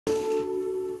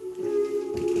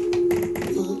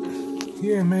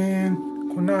Yeah, man.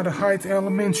 Coronado Heights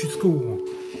Elementary School.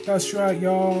 That's right,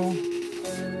 y'all.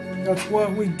 That's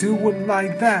what we do it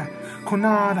like that.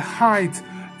 Coronado Heights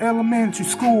Elementary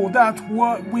School. That's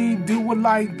what we do it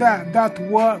like that. That's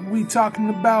what we talking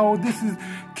about. This is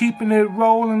keeping it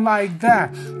rolling like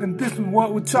that. And this is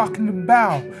what we're talking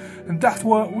about. And that's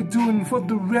what we're doing for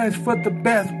the rest, for the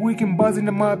best. We can buzzing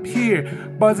them up here,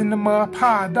 buzzing them up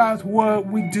high. That's what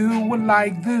we do it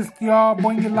like this, y'all.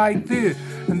 Bring it like this.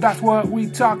 And that's what we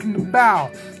talking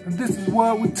about. And this is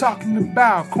what we're talking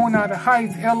about. Coronado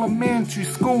Heights Elementary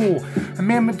School.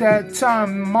 Remember that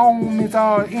time moments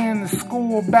are in the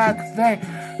school back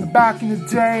in the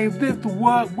day. This is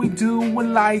what we do it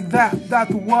like that.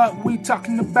 That's what we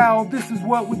talking about. This is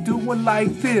what we do it like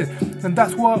this. And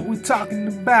that's what we're talking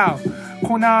about.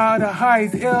 Coronado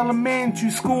Heights Elementary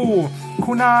School.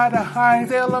 Coronado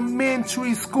Heights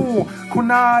Elementary School.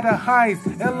 Coronado Heights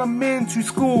Elementary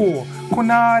School.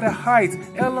 Coronado Heights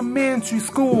Elementary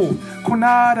School.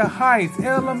 Coronado Heights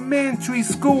Elementary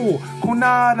School.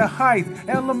 Coronado Heights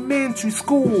Elementary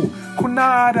School.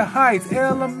 Coronado Heights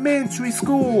Elementary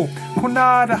School.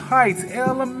 Coronado Heights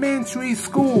Elementary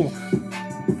School.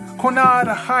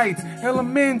 Coronado Heights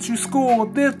Elementary School.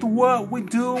 This is what we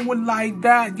do it like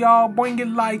that, y'all. Bring it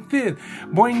like this.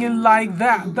 Bring it like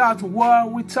that. That's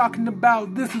what we're talking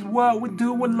about. This is what we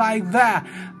do it like that.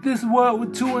 This is what we're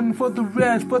doing for the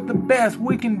rest, for the best.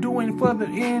 We can do it for the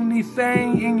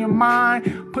anything in your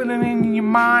mind. Put it in your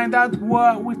mind. That's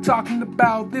what we're talking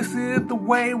about. This is the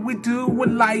way we do it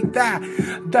like that.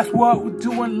 That's what we're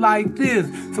doing like this.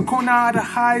 So Coronado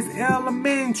Heights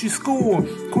Elementary School.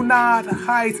 Coronado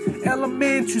Heights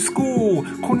Elementary School.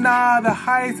 Coronado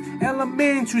Heights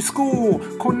Elementary School.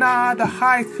 Coronado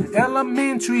Heights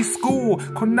Elementary School.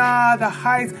 Coronado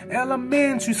Heights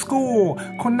Elementary School.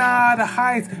 Coronado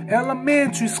Heights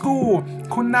Elementary School.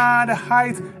 Coronado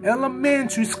Heights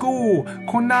Elementary School.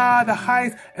 Coronado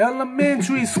Heights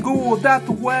Elementary School. That's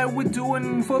the way we're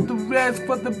doing for the rest,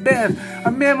 for the best. I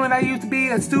remember when I used to be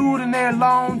a student there a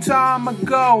long time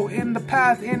ago, in the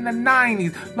past, in the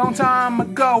 90s, long time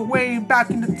ago, way back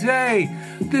in the day.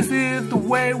 This is the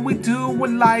way we do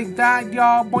it like that,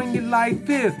 y'all. Bring it like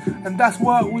this. And that's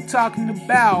what we're talking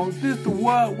about. This is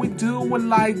what we do it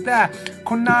like that.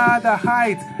 Coronado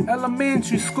Heights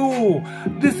Elementary School.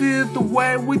 This is the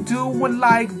way we do it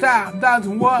like that. That's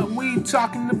what we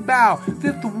talking about.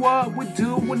 This is what we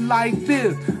do it like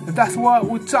this. That's what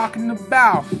we're talking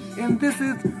about. And this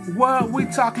is what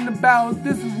we're talking about.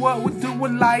 This is what we do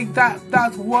it like that.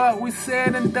 That's what we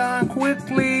said and done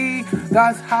quickly.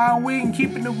 That's how we can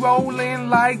keep it rolling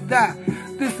like that.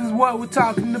 This is what we're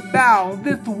talking about.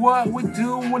 This is what we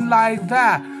do it like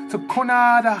that. So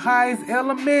Coronado Heights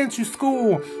Elementary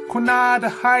School. Coronado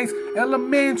Heights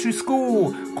Elementary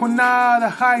School. Coronado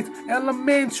Heights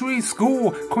Elementary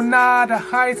School. Coronado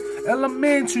Heights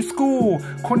Elementary School.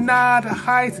 Coronado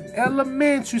Heights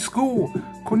Elementary School.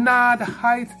 Coronado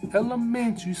Heights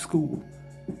Elementary School.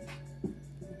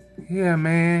 Yeah,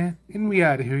 man. And we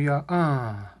out of here,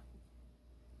 y'all.